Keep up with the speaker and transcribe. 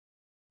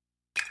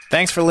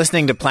Thanks for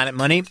listening to Planet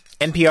Money.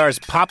 NPR's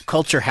Pop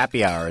Culture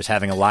Happy Hour is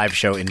having a live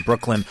show in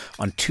Brooklyn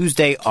on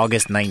Tuesday,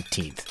 August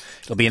 19th.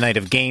 It'll be a night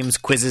of games,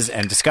 quizzes,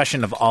 and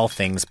discussion of all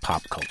things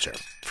pop culture.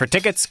 For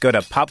tickets, go to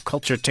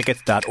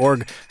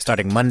popculturetickets.org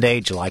starting Monday,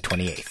 July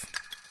 28th.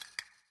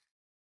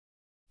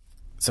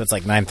 So it's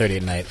like 9:30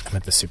 at night. I'm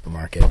at the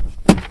supermarket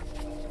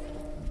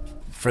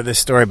for this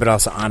story, but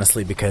also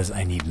honestly because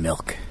I need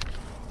milk.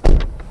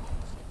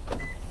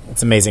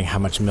 It's amazing how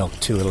much milk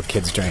two little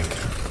kids drink.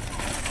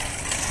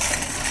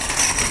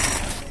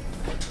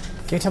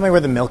 Can you tell me where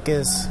the milk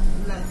is?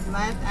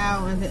 Last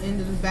aisle at the end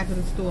of the back of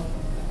the store.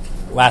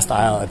 Last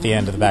aisle at the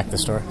end of the back of the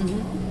store?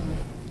 Mm-hmm.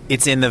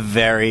 It's in the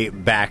very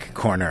back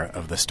corner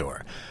of the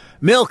store.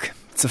 Milk,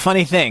 it's a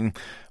funny thing.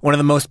 One of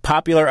the most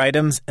popular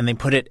items, and they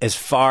put it as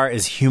far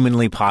as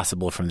humanly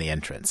possible from the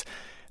entrance.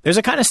 There's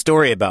a kind of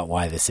story about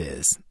why this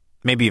is.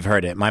 Maybe you've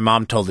heard it. My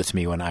mom told it to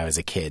me when I was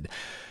a kid.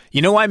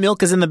 You know why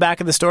milk is in the back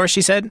of the store,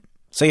 she said?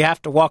 So you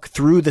have to walk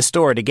through the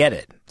store to get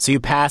it. So you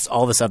pass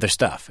all this other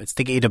stuff. It's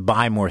to get you to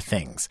buy more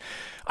things.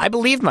 I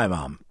believed my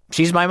mom.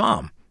 She's my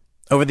mom.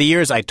 Over the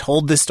years, I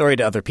told this story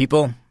to other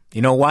people.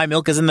 You know why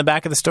milk is in the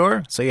back of the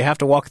store? So you have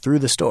to walk through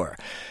the store.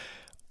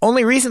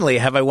 Only recently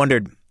have I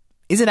wondered,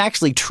 is it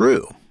actually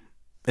true?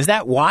 Is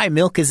that why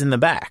milk is in the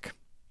back?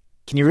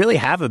 Can you really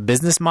have a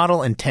business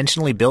model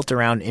intentionally built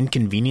around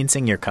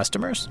inconveniencing your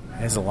customers?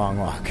 It's a long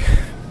walk.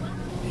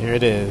 Here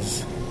it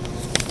is.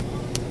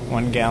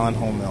 1 gallon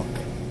whole milk.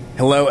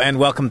 Hello and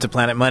welcome to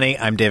Planet Money.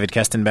 I'm David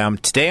Kestenbaum.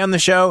 Today on the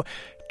show,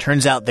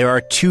 turns out there are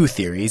two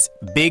theories,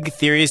 big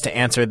theories to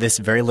answer this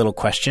very little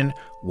question,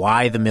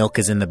 why the milk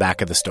is in the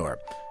back of the store.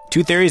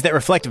 Two theories that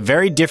reflect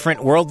very different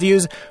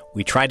worldviews.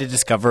 We try to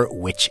discover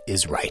which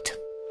is right.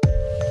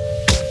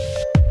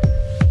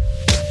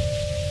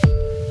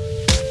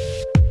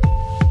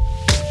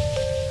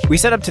 We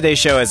set up today's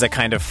show as a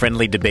kind of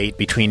friendly debate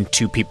between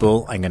two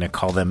people. I'm going to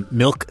call them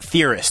milk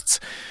theorists.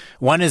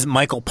 One is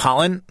Michael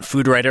Pollan,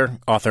 food writer,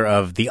 author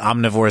of The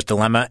Omnivore's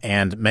Dilemma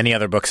and many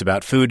other books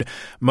about food.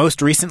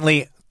 Most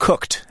recently,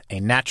 Cooked,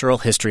 A Natural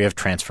History of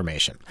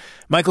Transformation.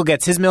 Michael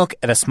gets his milk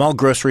at a small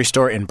grocery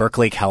store in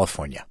Berkeley,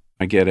 California.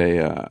 I get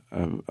a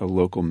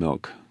local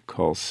milk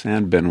called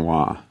Saint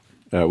Benoit,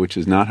 which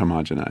is not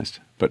homogenized,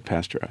 but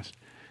pasteurized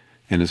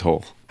and is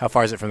whole. How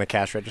far is it from the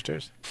cash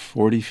registers?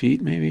 40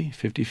 feet, maybe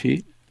 50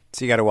 feet.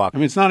 So you got to walk. I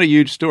mean, it's not a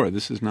huge store.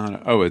 This is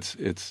not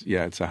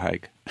it's a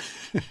hike.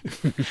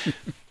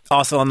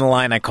 Also on the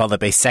line, I called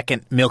up a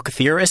second milk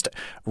theorist,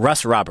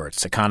 Russ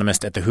Roberts,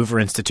 economist at the Hoover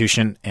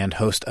Institution and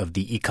host of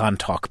the Econ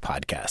Talk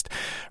podcast.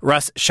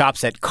 Russ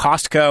shops at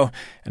Costco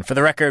and, for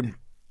the record,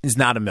 is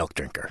not a milk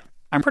drinker.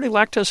 I'm pretty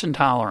lactose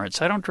intolerant,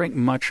 so I don't drink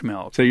much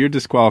milk. So you're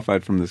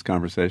disqualified from this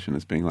conversation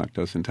as being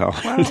lactose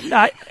intolerant.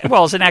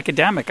 Well, as an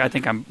academic, I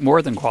think I'm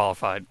more than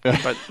qualified,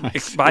 but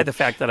by the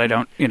fact that I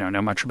don't,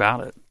 know much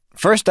about it.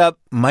 First up,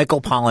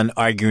 Michael Pollan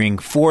arguing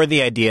for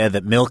the idea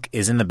that milk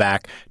is in the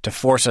back to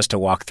force us to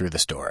walk through the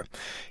store.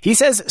 He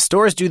says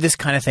stores do this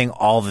kind of thing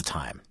all the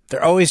time.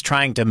 They're always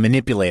trying to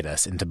manipulate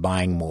us into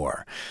buying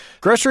more.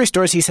 Grocery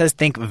stores, he says,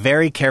 think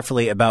very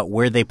carefully about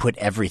where they put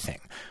everything,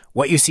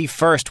 what you see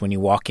first when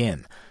you walk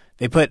in.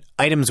 They put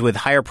items with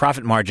higher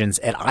profit margins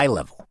at eye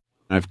level.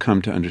 I've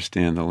come to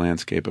understand the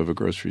landscape of a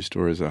grocery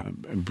store as a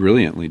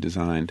brilliantly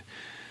designed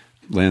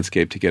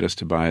landscape to get us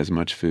to buy as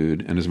much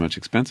food and as much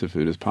expensive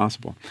food as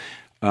possible.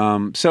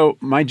 So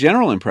my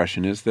general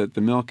impression is that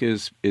the milk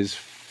is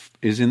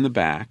in the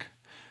back,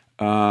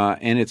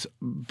 and it's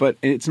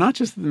not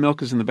just that the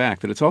milk is in the back;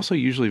 that it's also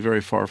usually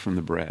very far from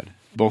the bread.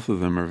 Both of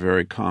them are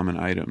very common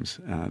items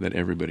that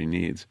everybody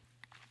needs,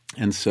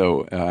 and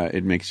so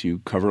it makes you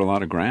cover a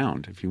lot of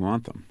ground if you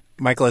want them.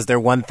 Michael, is there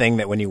one thing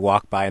that when you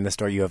walk by in the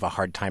store you have a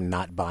hard time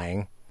not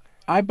buying?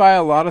 I buy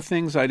a lot of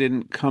things I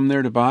didn't come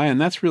there to buy,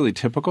 and that's really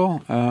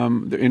typical.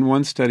 In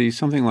one study,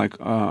 something like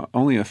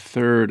only a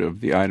third of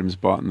the items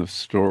bought in the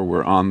store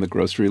were on the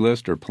grocery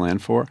list or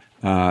planned for.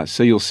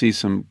 So you'll see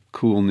some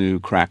cool new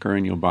cracker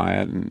and you'll buy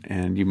it,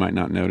 and you might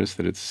not notice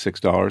that it's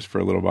 $6 for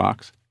a little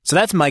box. So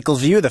that's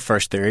Michael's view of the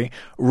first theory.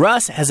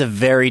 Russ has a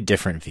very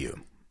different view.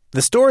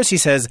 The stores, he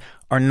says,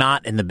 are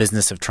not in the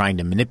business of trying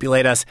to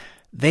manipulate us.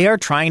 They are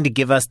trying to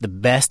give us the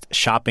best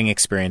shopping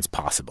experience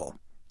possible.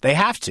 They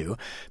have to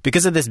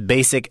because of this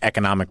basic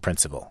economic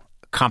principle,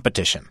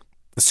 competition.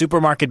 The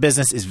supermarket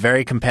business is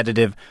very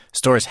competitive.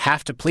 Stores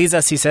have to please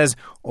us, he says,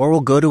 or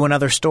we'll go to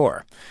another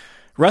store.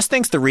 Russ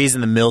thinks the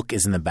reason the milk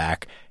is in the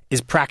back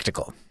is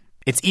practical.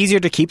 It's easier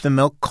to keep the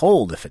milk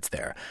cold if it's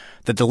there.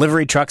 The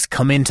delivery trucks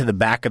come into the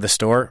back of the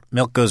store.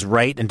 Milk goes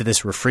right into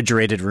this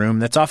refrigerated room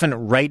that's often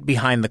right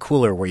behind the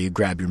cooler where you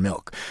grab your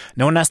milk.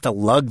 No one has to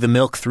lug the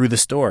milk through the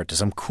store to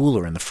some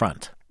cooler in the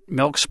front.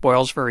 Milk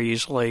spoils very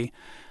easily.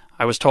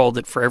 I was told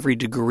that for every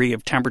degree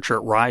of temperature it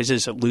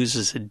rises, it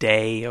loses a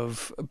day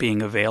of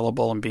being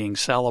available and being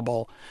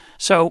sellable.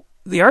 So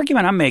the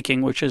argument I'm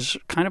making, which is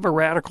kind of a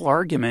radical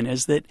argument,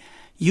 is that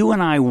you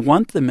and I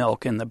want the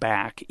milk in the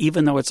back,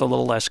 even though it's a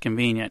little less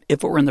convenient.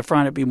 If it were in the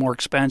front, it'd be more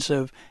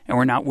expensive, and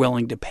we're not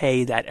willing to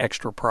pay that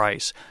extra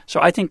price. So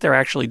I think they're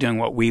actually doing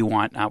what we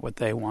want, not what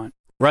they want.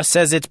 Russ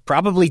says it's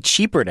probably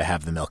cheaper to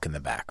have the milk in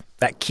the back.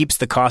 That keeps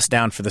the cost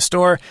down for the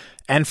store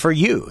and for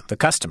you, the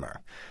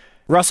customer.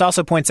 Russ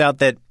also points out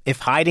that if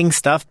hiding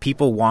stuff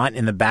people want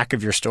in the back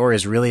of your store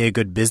is really a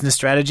good business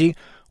strategy,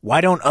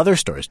 why don't other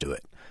stores do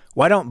it?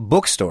 Why don't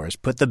bookstores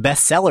put the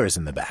best sellers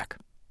in the back?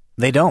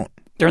 They don't.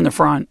 They're in the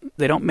front.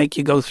 They don't make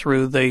you go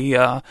through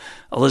the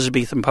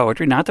Elizabethan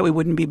poetry. Not that we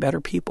wouldn't be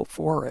better people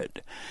for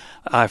it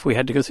if we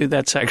had to go through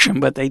that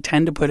section, but they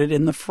tend to put it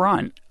in the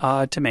front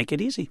to make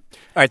it easy.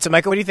 All right, so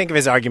Michael, what do you think of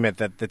his argument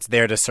that it's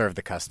there to serve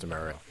the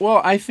customer?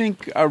 Well, I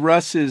think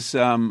Russ is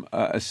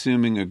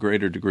assuming a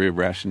greater degree of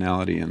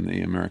rationality in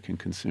the American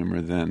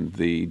consumer than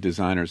the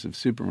designers of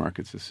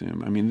supermarkets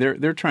assume. I mean,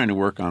 they're trying to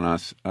work on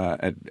us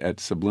at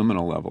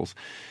subliminal levels.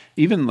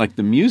 Even like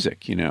the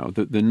music,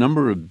 the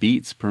number of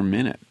beats per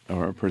minute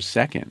or per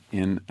second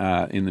in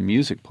the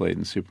music played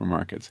in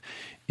supermarkets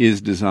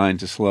is designed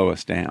to slow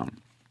us down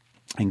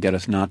and get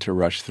us not to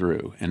rush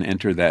through and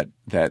enter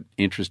that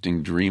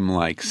interesting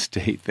dreamlike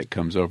state that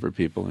comes over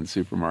people in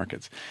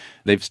supermarkets.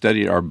 They've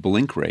studied our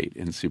blink rate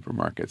in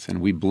supermarkets,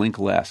 and we blink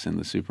less in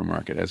the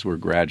supermarket as we're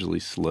gradually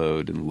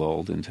slowed and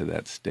lulled into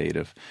that state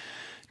of,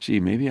 gee,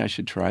 maybe I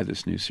should try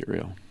this new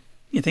cereal.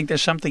 You think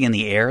there's something in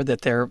the air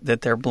that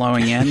they're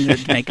blowing in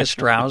that make us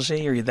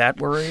drowsy? Are you that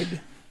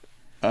worried?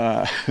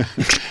 I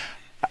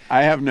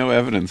have no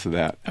evidence of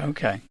that.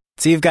 Okay.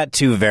 So you've got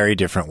two very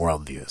different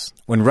worldviews.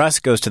 When Russ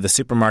goes to the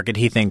supermarket,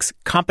 he thinks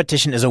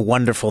competition is a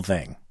wonderful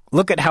thing.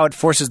 Look at how it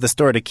forces the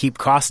store to keep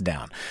costs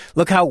down.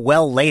 Look how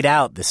well laid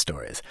out this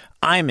store is.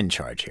 I'm in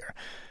charge here.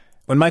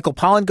 When Michael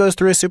Pollan goes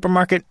through a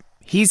supermarket,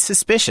 he's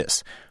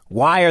suspicious.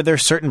 Why are there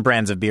certain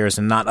brands of beers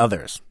and not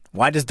others?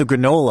 Why does the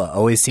granola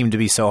always seem to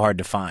be so hard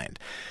to find?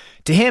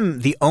 To him,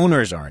 the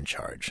owners are in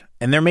charge,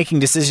 and they're making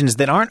decisions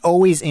that aren't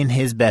always in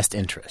his best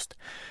interest.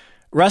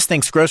 Russ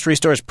thinks grocery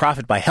stores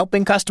profit by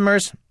helping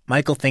customers.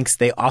 Michael thinks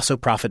they also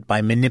profit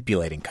by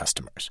manipulating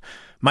customers.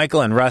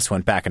 Michael and Russ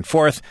went back and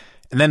forth,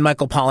 and then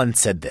Michael Pollan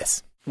said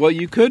this. Well,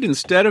 you could,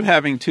 instead of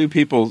having two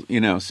people,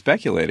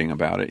 speculating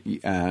about it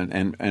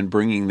and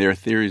bringing their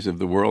theories of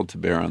the world to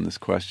bear on this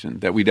question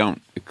that we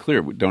don't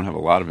have a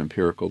lot of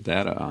empirical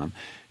data on,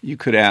 you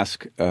could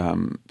ask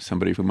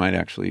somebody who might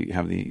actually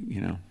have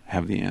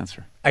the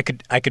answer. I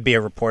could be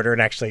a reporter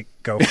and actually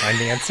go find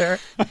the answer.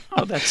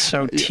 Oh, that's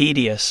so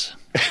tedious.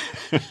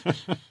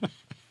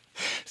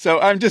 So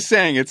I'm just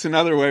saying it's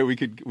another way we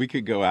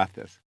could go at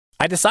this.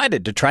 I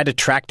decided to try to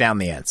track down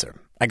the answer.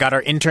 I got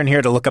our intern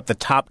here to look up the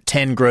top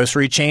 10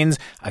 grocery chains.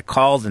 I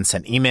called and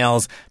sent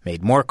emails,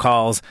 made more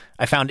calls.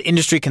 I found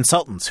industry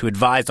consultants who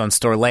advised on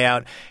store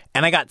layout,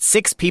 and I got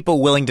 6 people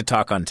willing to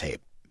talk on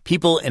tape.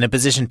 People in a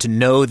position to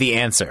know the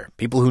answer.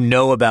 People who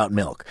know about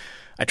milk.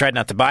 I tried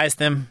not to bias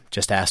them,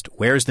 just asked,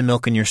 where's the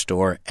milk in your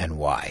store and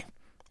why?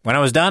 When I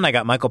was done, I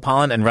got Michael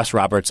Pollan and Russ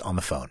Roberts on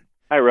the phone.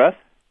 Hi, Russ.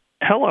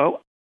 Hello.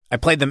 I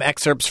played them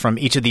excerpts from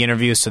each of the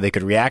interviews so they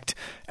could react,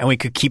 and we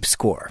could keep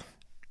score.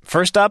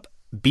 First up,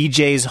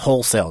 BJ's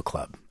Wholesale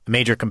Club, a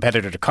major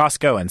competitor to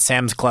Costco and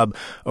Sam's Club,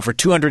 over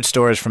 200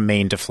 stores from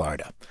Maine to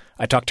Florida.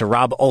 I talked to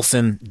Rob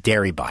Olson,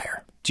 dairy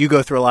buyer. Do you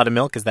go through a lot of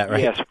milk? Is that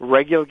right? Yes,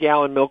 regular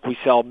gallon milk. We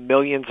sell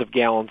millions of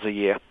gallons a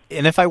year.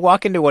 And if I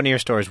walk into one of your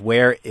stores,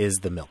 where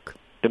is the milk?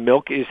 The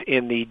milk is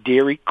in the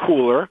dairy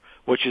cooler,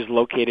 which is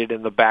located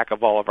in the back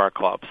of all of our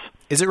clubs.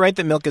 Is it right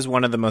that milk is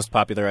one of the most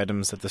popular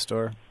items at the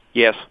store?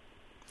 Yes.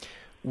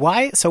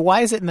 Why? So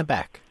why is it in the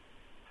back?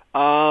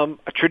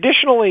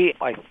 Traditionally,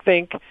 I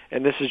think,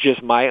 and this is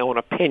just my own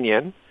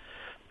opinion,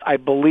 I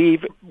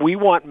believe we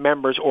want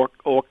members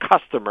or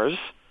customers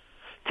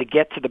to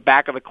get to the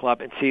back of the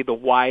club and see the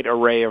wide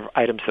array of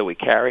items that we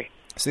carry.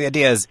 So the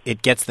idea is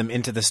it gets them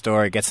into the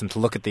store, it gets them to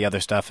look at the other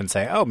stuff and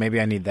say, oh, maybe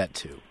I need that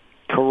too.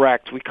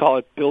 Correct. We call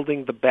it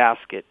building the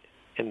basket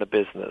in the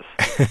business.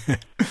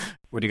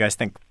 What do you guys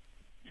think?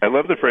 I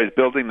love the phrase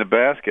building the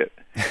basket.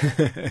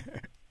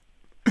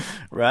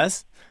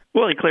 Russ?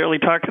 Well, he clearly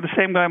talked to the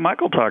same guy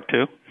Michael talked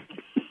to.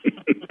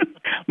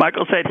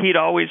 Michael said he'd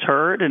always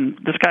heard, and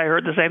this guy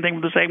heard the same thing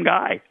from the same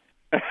guy.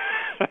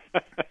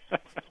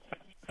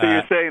 So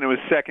you're saying it was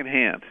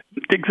secondhand.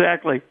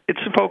 Exactly. It's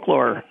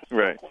folklore.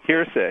 Right.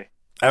 Hearsay.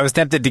 I was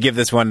tempted to give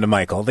this one to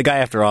Michael. The guy,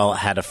 after all,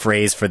 had a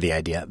phrase for the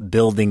idea,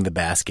 building the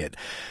basket.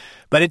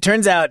 But it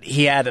turns out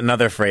he had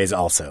another phrase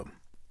also,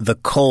 the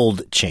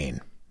cold chain.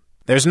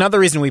 There's another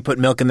reason we put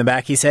milk in the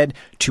back, he said,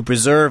 to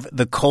preserve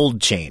the cold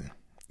chain.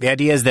 The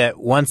idea is that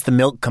once the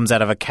milk comes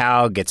out of a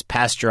cow, gets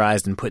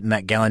pasteurized and put in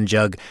that gallon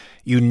jug,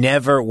 you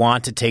never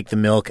want to take the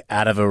milk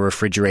out of a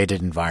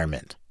refrigerated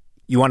environment.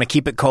 You want to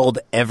keep it cold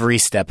every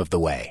step of the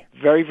way.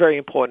 Very, very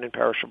important in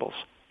perishables.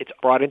 It's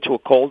brought into a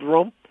cold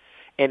room,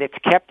 and it's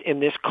kept in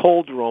this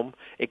cold room.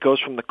 It goes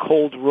from the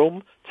cold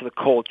room to the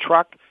cold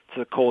truck to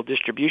the cold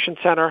distribution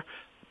center,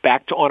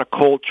 back to on a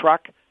cold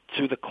truck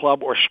to the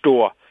club or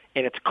store.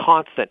 And it's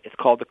constant. It's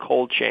called the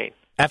cold chain.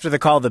 After the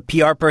call, the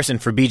PR person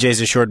for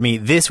BJ's assured me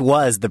this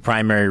was the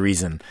primary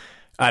reason.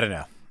 I don't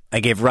know. I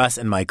gave Russ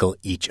and Michael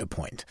each a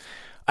point.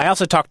 I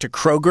also talked to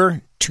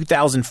Kroger,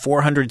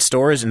 2,400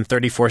 stores in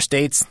 34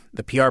 states.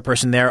 The PR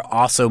person there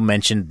also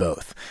mentioned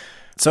both.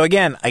 So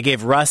again, I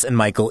gave Russ and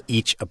Michael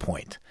each a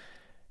point.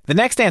 The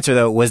next answer,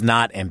 though, was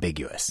not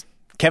ambiguous.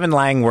 Kevin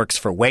Lang works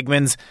for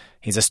Wegmans.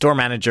 He's a store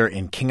manager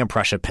in King of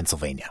Prussia,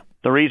 Pennsylvania.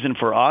 The reason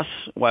for us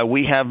why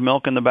we have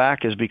milk in the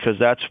back is because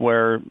that's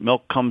where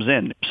milk comes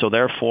in. So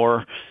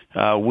therefore,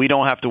 we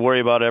don't have to worry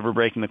about ever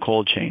breaking the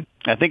cold chain.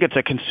 I think it's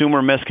a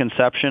consumer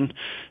misconception.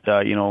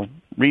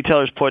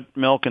 Retailers put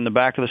milk in the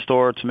back of the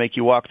store to make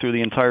you walk through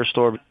the entire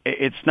store.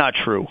 It's not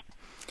true.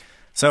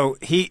 So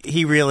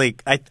he really,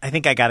 I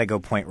think I got to go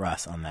point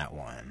Russ on that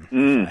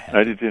one.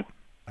 I do too.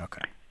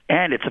 Okay.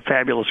 And it's a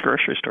fabulous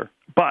grocery store.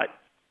 But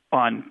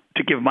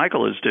to give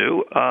Michael his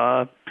due,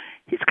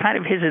 it's kind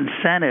of his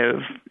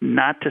incentive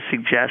not to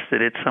suggest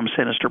that it's some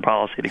sinister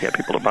policy to get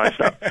people to buy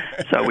stuff.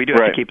 So we do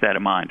have to keep that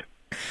in mind.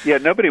 Yeah,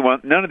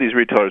 none of these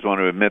retailers want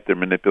to admit they're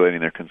manipulating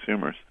their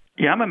consumers.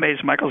 Yeah, I'm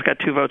amazed Michael's got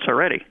 2 votes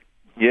already.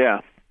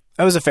 Yeah.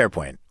 That was a fair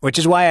point, which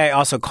is why I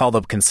also called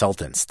up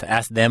consultants to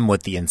ask them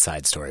what the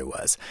inside story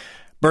was.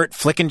 Bert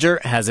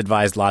Flickinger has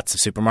advised lots of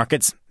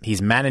supermarkets.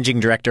 He's managing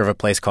director of a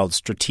place called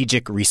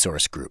Strategic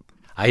Resource Group.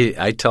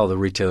 I tell the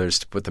retailers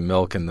to put the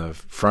milk in the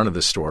front of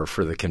the store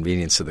for the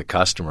convenience of the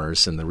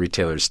customers, and the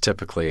retailers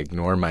typically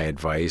ignore my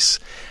advice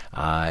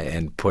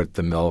and put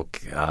the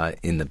milk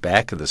in the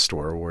back of the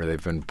store where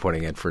they've been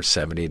putting it for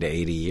 70 to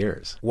 80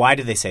 years. Why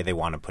do they say they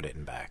want to put it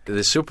in back? The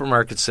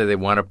supermarkets say they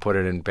want to put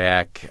it in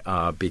back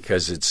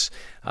because it's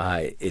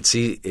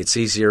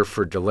easier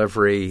for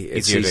delivery,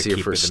 it's easier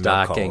for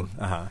stocking.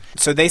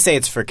 So they say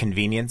it's for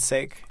convenience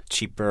sake,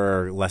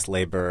 cheaper, less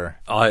labor.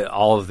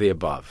 All of the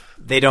above.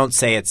 They don't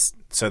say it's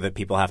so that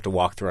people have to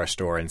walk through our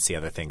store and see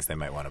other things they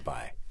might want to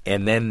buy.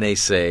 And then they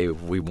say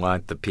we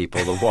want the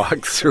people to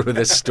walk through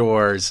the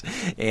stores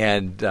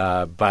and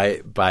buy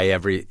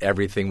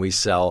everything we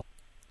sell.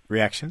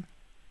 Reaction?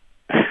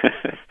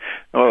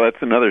 Well,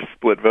 that's another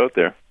split vote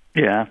there.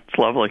 Yeah, it's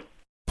lovely.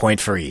 Point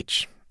for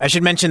each. I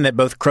should mention that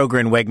both Kroger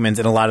and Wegmans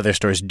in a lot of their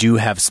stores do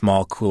have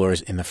small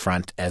coolers in the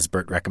front, as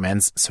Bert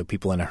recommends, so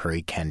people in a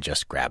hurry can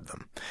just grab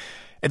them.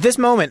 At this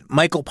moment,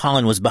 Michael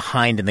Pollan was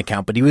behind in the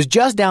count, but he was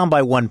just down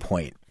by 1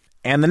 point.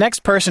 And the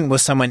next person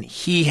was someone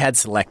he had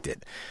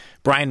selected.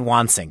 Brian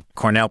Wansink,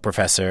 Cornell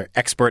professor,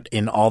 expert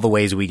in all the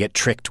ways we get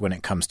tricked when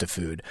it comes to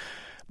food.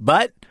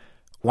 But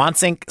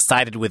Wansink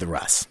sided with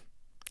Russ.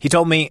 He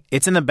told me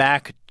it's in the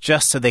back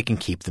just so they can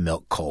keep the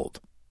milk cold.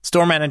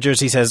 Store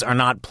managers, he says, are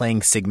not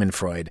playing Sigmund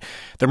Freud.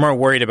 They're more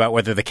worried about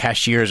whether the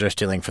cashiers are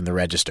stealing from the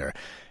register.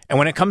 And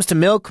when it comes to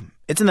milk,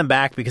 it's in the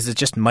back because it's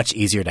just much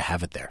easier to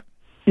have it there.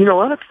 A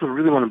lot of people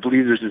really want to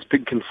believe there's this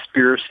big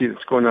conspiracy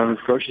that's going on in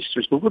grocery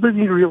stores, but what do they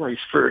need to realize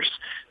first?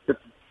 That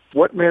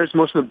what matters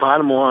most in the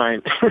bottom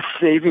line is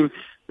saving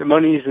the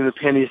monies and the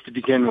pennies to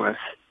begin with.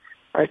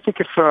 I think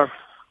if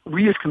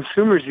we as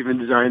consumers even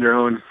designed our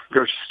own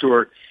grocery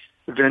store,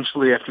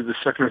 eventually after the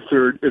second or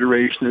third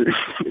iteration,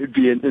 it'd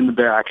be in the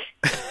back.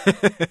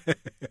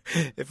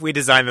 If we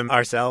designed them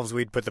ourselves,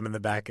 we'd put them in the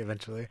back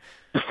eventually.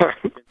 All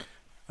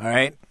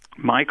right.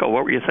 Michael,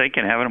 what were you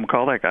thinking having him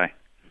call that guy?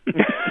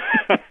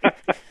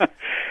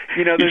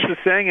 There's a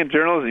saying in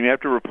journalism, you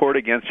have to report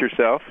against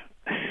yourself.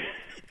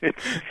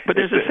 But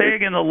there's a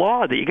saying in the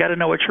law that you got to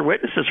know what your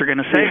witnesses are going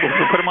to say before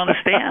you put them on the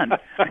stand.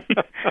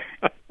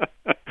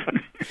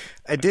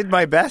 I did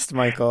my best,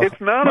 Michael. It's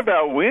not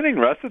about winning,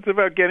 Russ. It's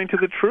about getting to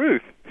the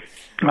truth.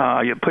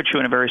 It puts you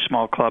in a very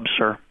small club,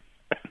 sir.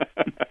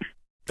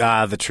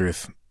 The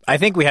truth. I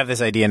think we have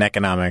this idea in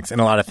economics and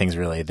a lot of things,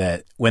 really,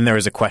 that when there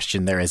is a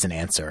question, there is an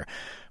answer.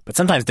 But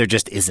sometimes there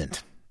just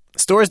isn't.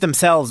 Stores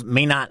themselves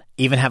may not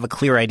even have a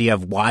clear idea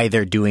of why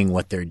they're doing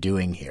what they're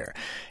doing here.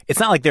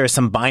 It's not like there is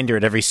some binder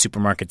at every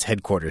supermarket's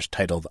headquarters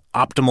titled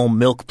Optimal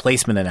Milk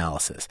Placement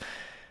Analysis.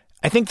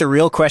 I think the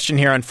real question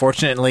here,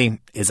 unfortunately,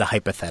 is a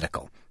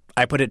hypothetical.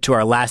 I put it to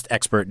our last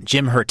expert,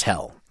 Jim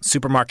Hertel,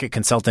 supermarket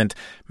consultant,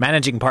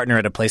 managing partner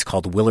at a place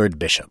called Willard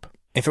Bishop.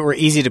 If it were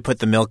easy to put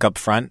the milk up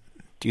front,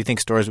 do you think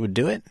stores would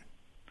do it?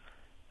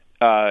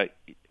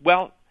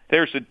 Well,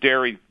 there's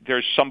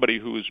somebody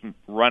who's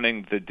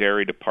running the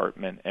dairy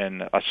department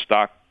and a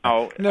stock.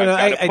 I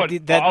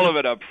put all of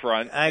it up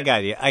front. I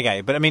got you.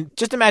 But I mean,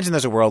 just imagine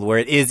there's a world where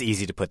it is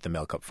easy to put the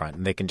milk up front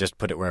and they can just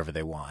put it wherever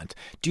they want.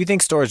 Do you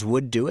think stores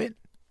would do it?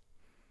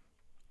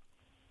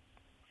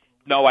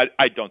 No, I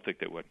don't think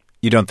they would.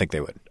 You don't think they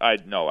would? I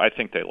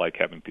think they like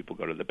having people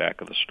go to the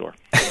back of the store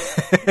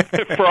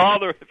for all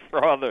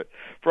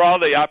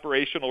the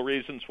operational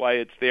reasons why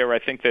it's there. I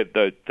think that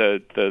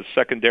the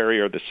secondary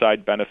or the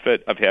side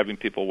benefit of having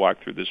people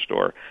walk through the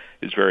store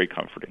is very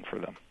comforting for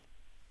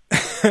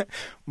them.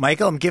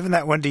 Michael, I'm giving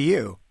that one to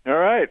you. All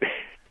right,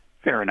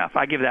 fair enough.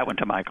 I give that one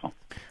to Michael.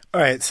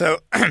 All right, so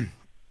I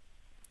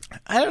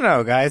don't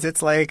know, guys.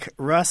 It's like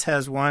Russ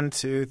has 1,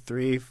 2,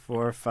 3,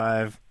 4,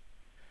 5.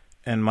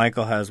 And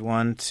Michael has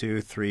 1,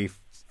 2, 3,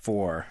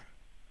 4.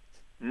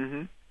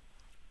 Mm-hmm.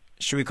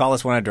 Should we call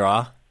this one a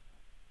draw?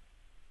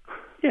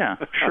 Yeah,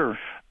 sure.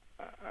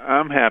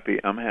 I'm happy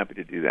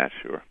to do that.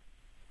 Sure.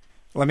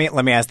 Let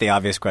me ask the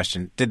obvious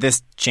question. Did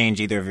this change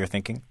either of your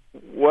thinking?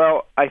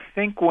 Well, I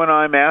think when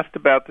I'm asked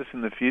about this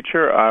in the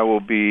future, I will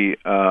be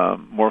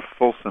more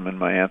fulsome in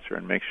my answer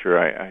and make sure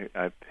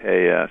I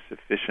pay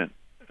sufficient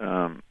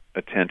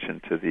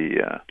attention to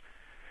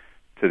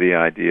the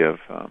idea of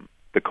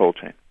the cold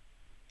chain.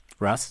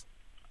 Russ?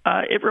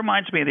 It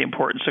reminds me of the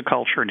importance of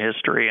culture and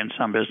history in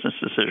some business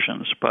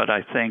decisions, which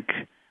I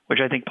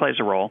think plays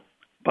a role.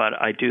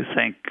 But I do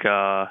think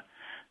that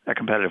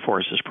competitive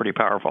force is pretty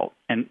powerful.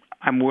 And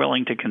I'm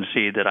willing to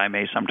concede that I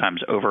may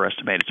sometimes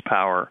overestimate its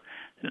power.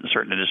 In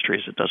certain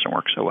industries, it doesn't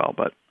work so well,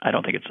 but I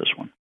don't think it's this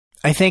one.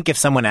 I think if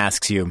someone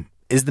asks you,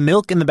 is the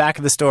milk in the back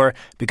of the store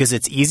because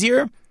it's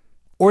easier,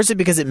 or is it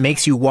because it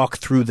makes you walk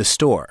through the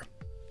store?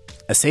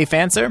 A safe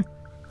answer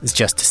is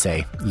just to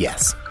say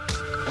yes.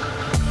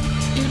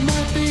 It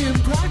might be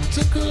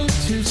impractical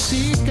to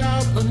seek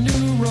out a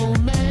new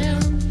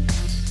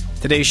romance.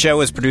 Today's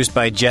show is produced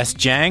by Jess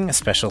Jang. A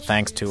special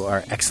thanks to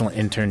our excellent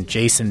intern,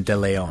 Jason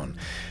DeLeon.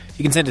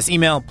 You can send us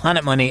email,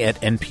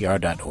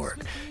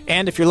 planetmoney@npr.org.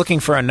 And if you're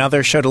looking for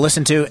another show to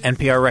listen to,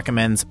 NPR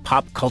recommends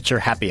Pop Culture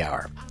Happy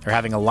Hour. They're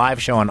having a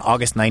live show on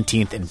August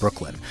 19th in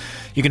Brooklyn.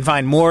 You can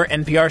find more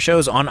NPR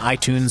shows on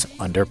iTunes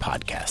under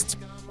podcasts.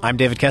 I'm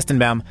David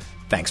Kestenbaum.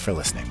 Thanks for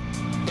listening.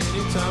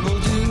 Anytime will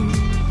do,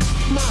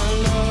 my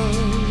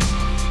love.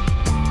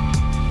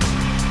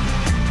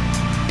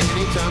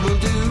 Anytime will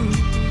do.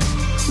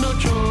 No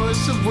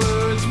choice of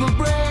words will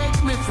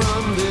break me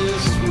from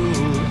this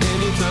rule.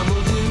 Anytime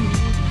will do,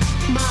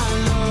 my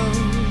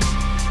love.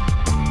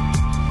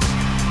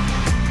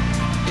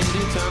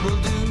 Anytime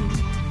will do.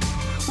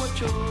 What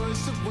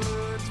choice of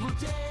words will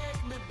take